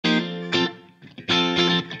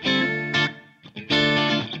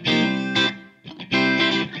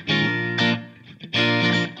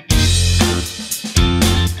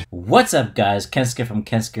What's up, guys? Kensuke from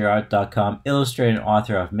KensukeART.com, illustrator and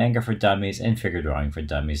author of Manga for Dummies and Figure Drawing for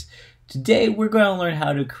Dummies. Today, we're going to learn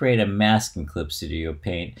how to create a mask in ClipStudio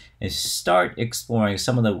Paint and start exploring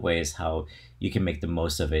some of the ways how you can make the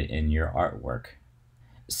most of it in your artwork.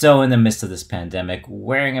 So, in the midst of this pandemic,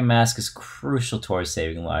 wearing a mask is crucial towards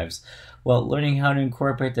saving lives. Well, learning how to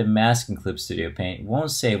incorporate the mask in ClipStudio Paint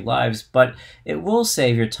won't save lives, but it will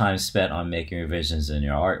save your time spent on making revisions in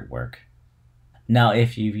your artwork. Now,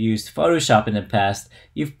 if you've used Photoshop in the past,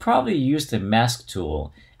 you've probably used the mask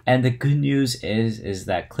tool, and the good news is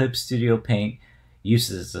that ClipStudio Paint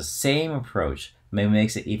uses the same approach, but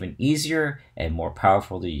makes it even easier and more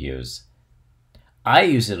powerful to use. I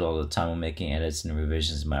use it all the time when making edits and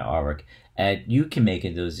revisions in my artwork, and you can make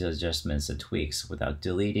those adjustments and tweaks without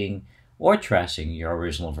deleting or trashing your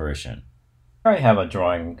original version. Here I have a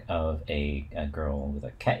drawing of a girl with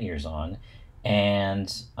a cat ears on. And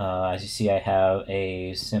as you see, I have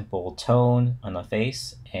a simple tone on the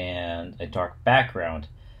face and a dark background.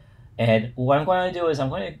 And what I'm going to do is I'm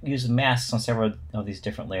going to use masks on several of these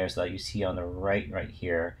different layers that you see on the right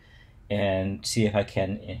here, and see if I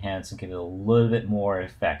can enhance and give it a little bit more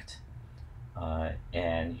effect.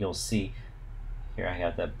 And you'll see here I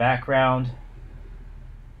have the background,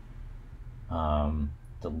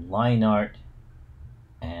 the line art,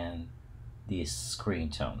 and these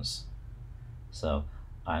screen tones. So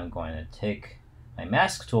I'm going to take my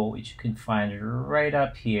mask tool, which you can find right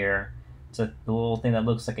up here. It's a little thing that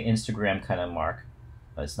looks like an Instagram kind of mark,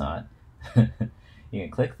 but it's not. You can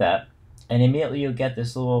click that, and immediately you'll get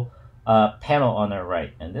this little panel on the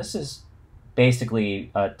right. And this is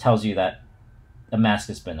basically tells you that the mask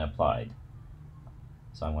has been applied.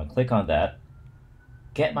 So I'm going to click on that,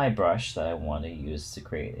 get my brush that I want to use to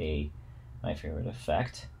create my favorite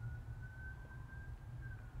effect.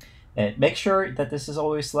 And make sure that this is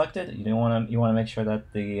always selected. You want to make sure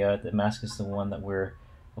that the mask is the one that we're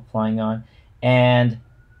applying on. And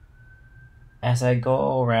as I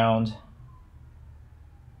go around,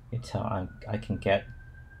 you tell I can get,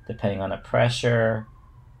 depending on the pressure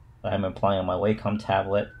that I'm applying on my Wacom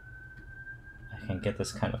tablet, I can get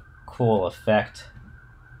this kind of cool effect.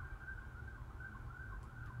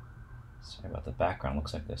 Sorry about the background.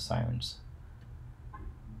 Looks like there's sirens.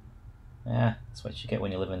 Yeah, that's what you get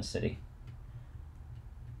when you live in the city.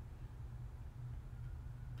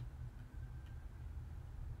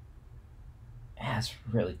 Yeah, it's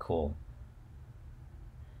really cool.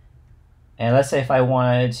 And let's say if I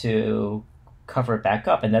wanted to cover it back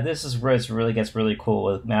up, and now this is where it really gets really cool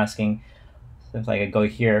with masking. So if I could go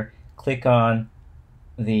here, click on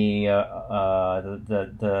the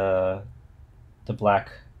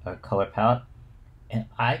black color palette, and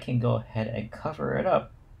I can go ahead and cover it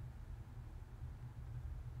up.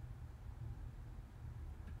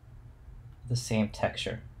 The same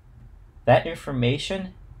texture. That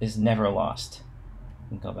information is never lost.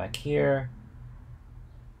 We can go back here.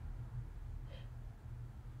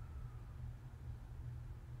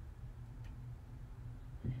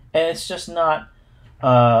 And it's just not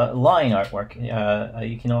line artwork.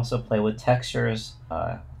 You can also play with textures.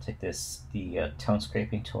 Take the tone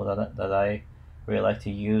scraping tool that I really like to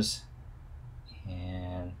use,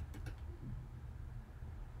 and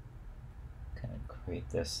kind of create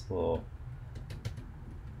this little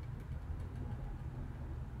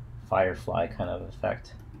firefly kind of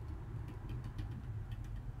effect.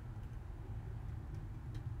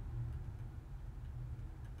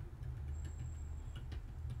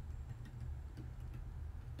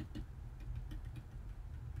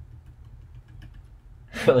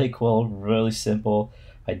 Really cool, really simple.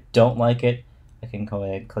 If I don't like it, I can go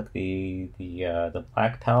ahead and click the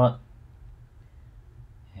black palette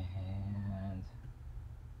and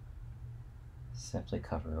simply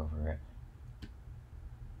cover over it.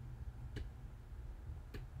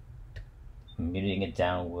 Muting it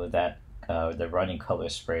down with that the running color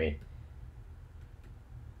spray.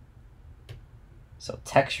 So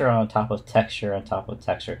texture on top of texture on top of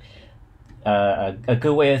texture. A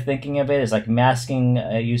good way of thinking of it is like masking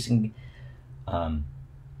using.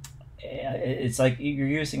 It's like you're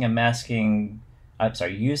using a masking. I'm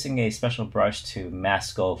sorry, using a special brush to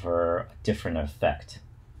mask over a different effect.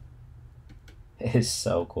 It is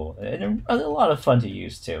so cool and a lot of fun to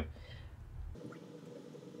use too.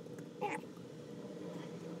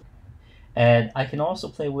 And I can also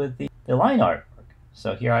play with the line art.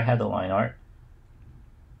 So here I have the line art.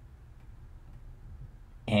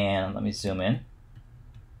 And let me zoom in.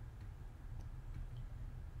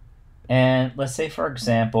 And let's say, for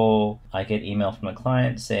example, I get email from a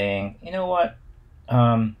client saying, you know what,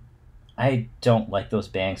 I don't like those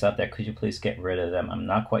bangs up there. Could you please get rid of them? I'm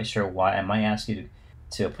not quite sure why. I might ask you to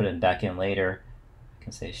to put it back in later, I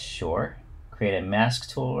can say sure. Create a mask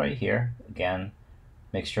tool right here. Again,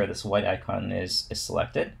 make sure this white icon is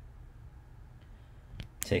selected.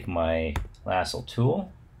 Take my lasso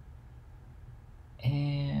tool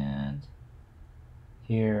and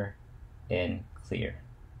here in clear.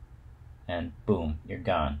 And boom, you're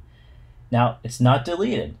gone. Now, it's not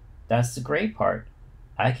deleted. That's the great part.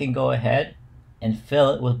 I can go ahead and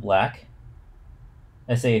fill it with black.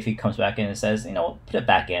 Let's say if he comes back in and says, you know, put it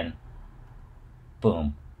back in.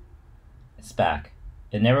 Boom. It's back.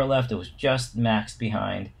 It never left. It was just maxed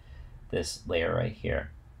behind this layer right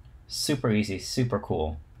here. Super easy, super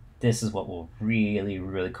cool. This is what will really,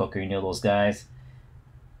 really cook your noodles, guys.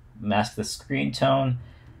 Mask the screen tone.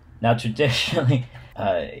 Now, traditionally,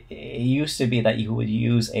 it used to be that you would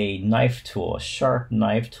use a knife tool, a sharp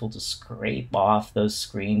knife tool, to scrape off those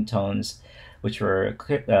screen tones, which were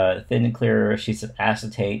thin and clear sheets of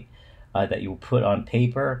acetate that you would put on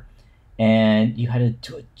paper. And you had to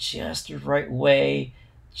do it just the right way,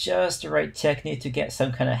 just the right technique to get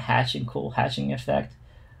some kind of cool hatching effect.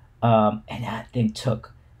 And that thing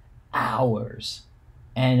took hours.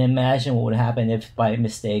 And imagine what would happen if by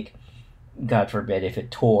mistake, God forbid, if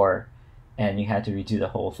it tore and you had to redo the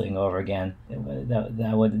whole thing over again.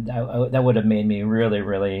 That would have made me really,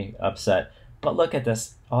 really upset. But look at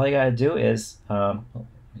this. All you gotta do is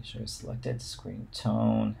make sure it's selected, screen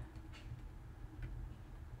tone.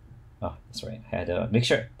 Oh, that's right. I had to make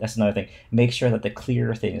sure. That's another thing. Make sure that the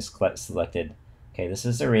clear thing is selected. Okay, this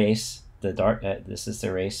is erase. The dark. This is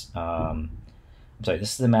erase. I'm sorry.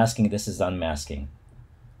 This is the masking. This is unmasking.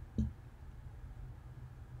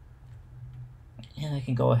 And I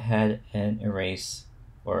can go ahead and erase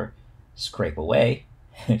or scrape away,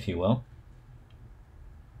 if you will.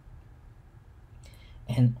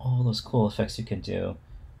 And all those cool effects you can do,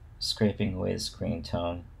 scraping away the screen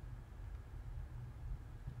tone.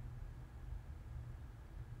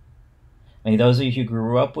 I mean, those of you who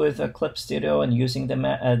grew up with ClipStudio and using the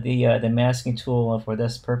masking tool for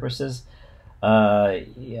this purposes,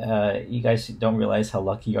 you guys don't realize how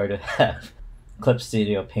lucky you are to have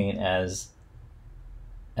ClipStudio Paint as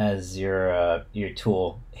your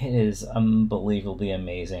tool. It is unbelievably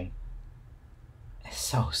amazing. It's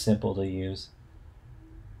so simple to use.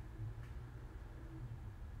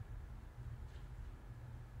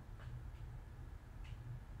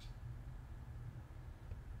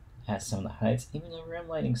 Add some of the highlights, even the rim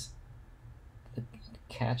lightings.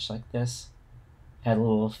 Catch like this. Add a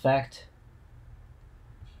little effect.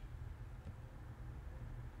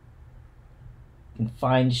 You can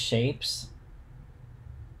find shapes.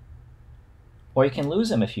 Or you can lose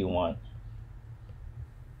them if you want.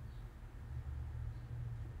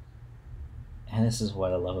 And this is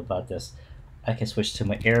what I love about this. I can switch to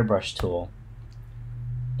my Airbrush tool.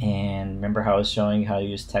 And remember how I was showing you how to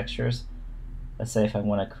use textures? Let's say if I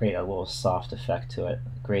want to create a little soft effect to it,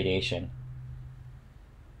 gradation.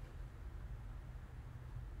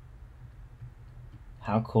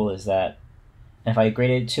 How cool is that? And if I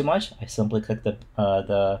graded too much, I simply click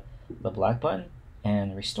the black button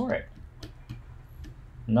and restore it.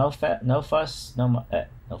 No fuss, no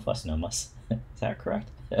muss. Is that correct?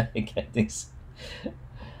 I get things.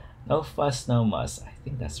 No fuss, no muss. I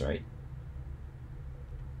think that's right.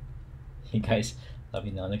 You guys, let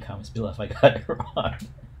me know in the comments below if I got it wrong.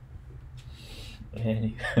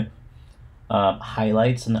 Anyway,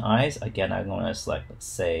 highlights and eyes. Again, I'm going to select, let's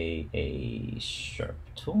say, a sharp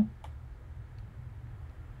tool.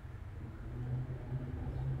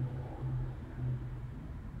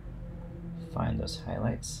 Find those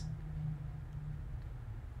highlights.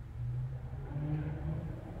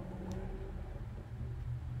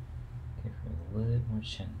 Give her a little bit more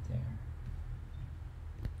chin there.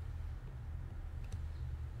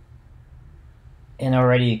 And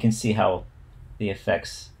already you can see how the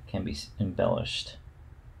effects can be embellished.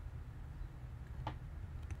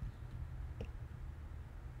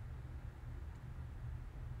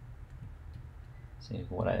 See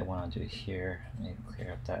what I want to do here. Let me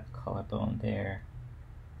clear up that collarbone there.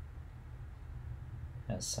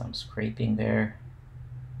 Has some scraping there.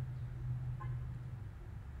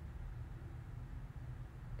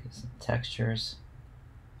 Get some textures.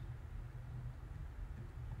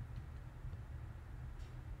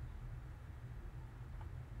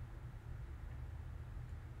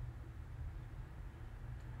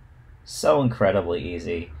 So incredibly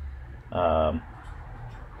easy.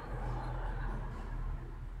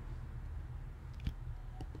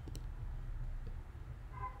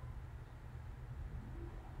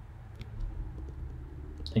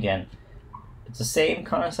 Again, it's the same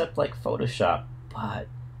concept like Photoshop, but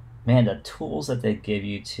man, the tools that they give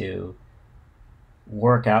you to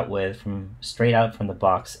work out with from straight out from the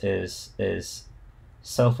box is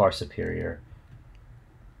so far superior.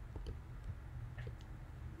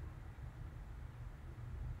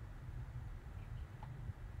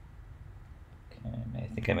 Okay, I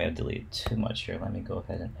think I may have deleted too much here. Let me go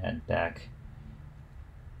ahead and add back.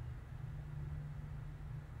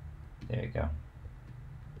 There you go.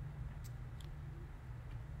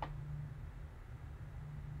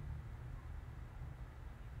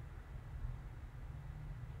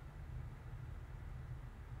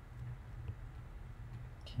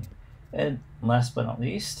 Okay. And last but not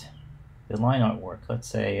least, the line artwork. Let's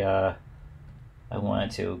say I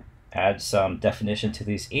wanted to add some definition to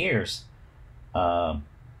these ears. I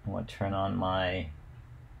want to turn on my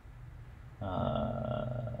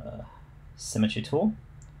Symmetry Tool.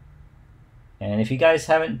 And if you guys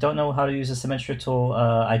don't know how to use a Symmetry Tool,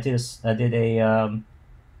 I think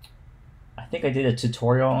I did a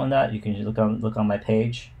tutorial on that. You can look on my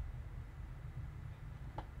page.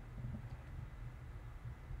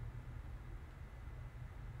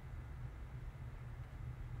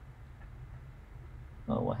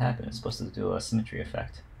 Oh, what happened? It's supposed to do a symmetry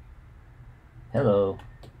effect. Hello.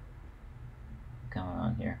 What's going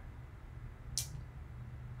on here?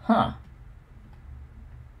 Huh.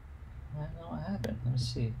 I don't know what happened. Let me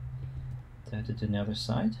see. Did I have to do the other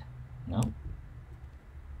side? No. Let's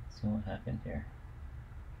see what happened here.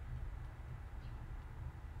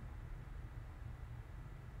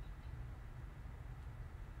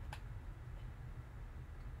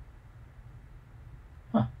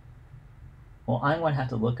 Huh. Well, I'm going to have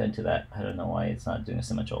to look into that. I don't know why it's not doing a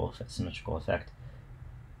symmetrical effect.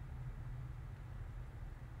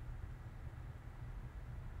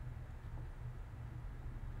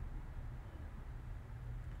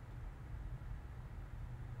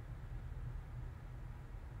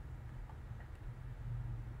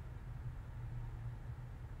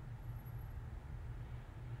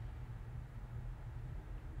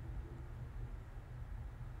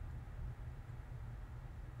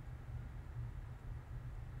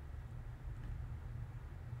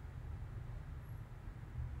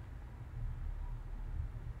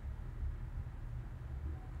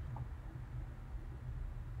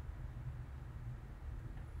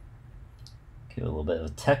 Give it a little bit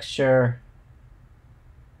of texture.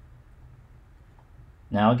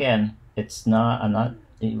 Now again, I'm not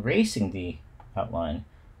erasing the outline.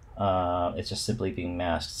 It's just simply being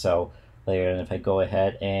masked. So later, if I go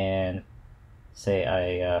ahead and say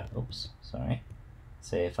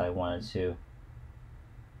say if I wanted to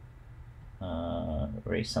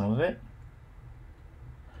erase some of it.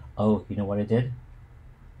 Oh, you know what I did?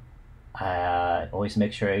 I always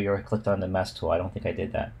make sure you're clicked on the mask tool. I don't think I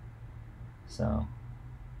did that. So,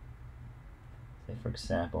 say for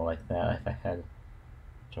example, like that, if I had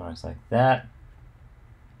drawings like that,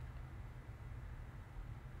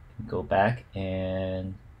 go back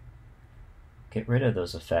and get rid of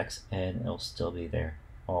those effects and it'll still be there.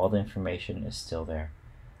 All the information is still there.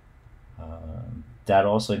 That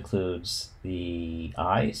also includes the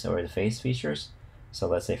eyes or the face features. So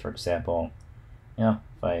let's say for example, if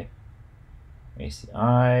I erase the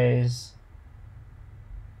eyes,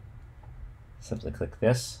 simply click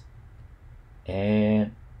this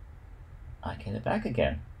and I get it back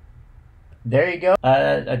again. There you go.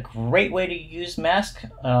 A great way to use mask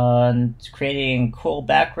on creating cool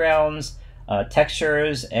backgrounds,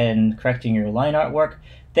 textures, and correcting your line artwork.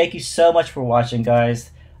 Thank you so much for watching,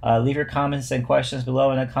 guys. Leave your comments and questions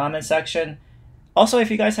below in the comment section. Also,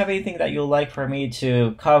 if you guys have anything that you'd like for me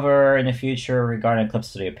to cover in the future regarding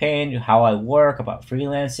ClipStudio Paint, how I work, about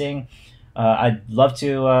freelancing, I'd love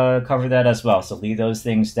to cover that as well. So leave those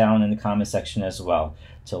things down in the comment section as well.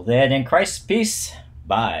 Till then, in Christ's peace,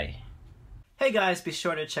 bye. Hey guys, be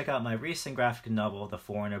sure to check out my recent graphic novel, The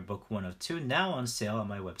Foreigner, Book 1 of 2, now on sale on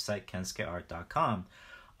my website, KensukeART.com.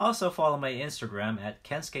 Also follow my Instagram at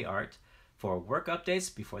KensukeART for work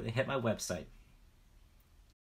updates before they hit my website.